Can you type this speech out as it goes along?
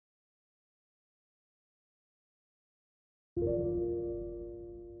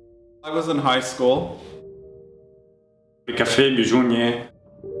I was in high school. بكافيه بجونية.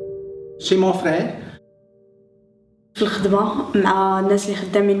 Chez mon frère. في الخدمة مع الناس اللي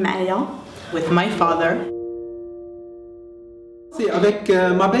خدامين معايا. With my father. C'est avec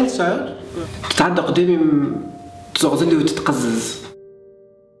ma belle-sœur. تتعدى قدامي تزغزلي وتتقزز.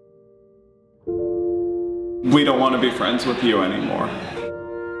 We don't want to be friends with you anymore.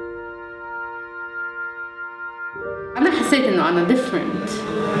 أنا حسيت إنه أنا different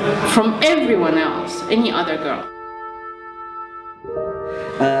from everyone else, any other girl.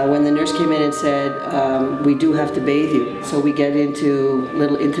 When the nurse came in and said, we do have to bathe you, so we get into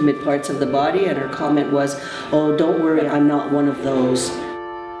little intimate parts of the body, and her comment was, oh, don't worry, I'm not one of those.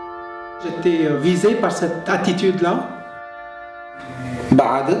 J'étais visée par cette attitude-là.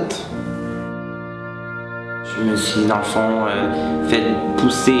 بعدت. Je me suis, dans le fond, fait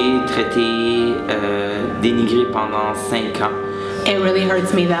pousser, traiter, dénigrer pendant 5 ans. It really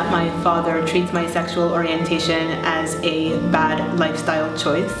hurts me that my father treats my sexual orientation as a bad lifestyle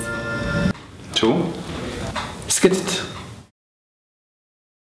choice. شو؟ سكتت.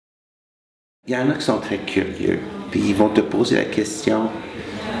 Il y en a qui sont très curieux, puis ils vont te poser la question,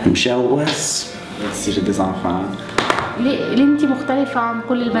 مشوش؟ Si j'ai des enfants. ليه أنتِ مختلفة عن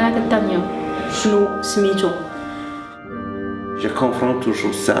كل البنات التانية؟ شنو سميتو؟ Je confronte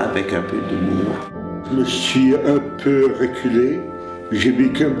toujours ça avec un peu d'humour. Je me suis un peu reculé, j'ai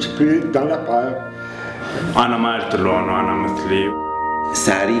vécu un petit peu dans la peur. أنا ما قلت له إنه أنا مثلي.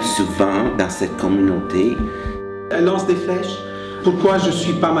 Ça arrive souvent dans cette communauté. Elle lance des flèches. Pourquoi je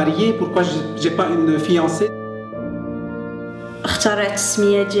suis pas mariée? Pourquoi j'ai pas une fiancée? اخترعت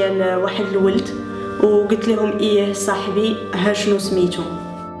السمية ديال واحد الولد وقلت لهم إيه صاحبي ها شنو سميتو.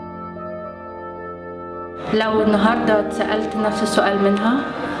 لو النهاردة اتسألت نفس السؤال منها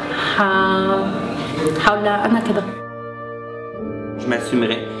هقول لها أنا كده. Je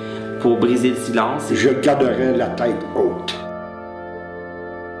m'assumerai pour briser le silence. Je garderai la tête haute.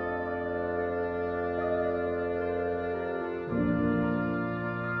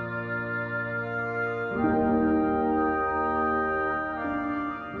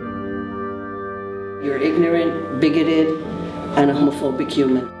 You're ignorant, bigoted, and a homophobic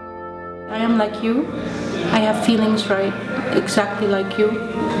human. I am like you. I have feelings right exactly like you.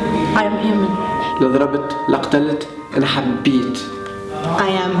 I am human. لا ضربت لا قتلت أنا حبيت. I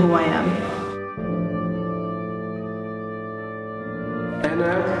am who I am.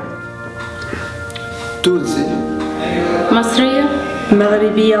 أنا تونسي. مصرية.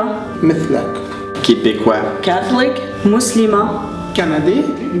 مغربية. مثلك. Québécois. كاثوليك. مسلمة. كندي.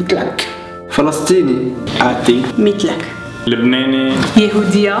 مثلك. فلسطيني. عاتي. متلك. لبناني.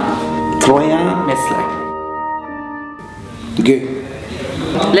 يهودية. Troyen, Metlak. Gay.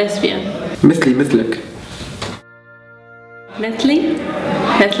 Lesbian. مثلي مثلك. Methli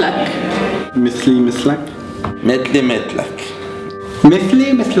Methlak. مثلي مثلك. Methli Methlak.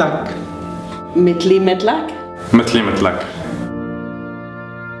 Methli Methlak. Methli Methlak. Methli Methlak.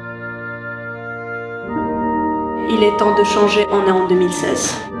 Il est temps de changer, on est en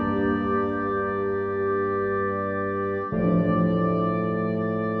 2016.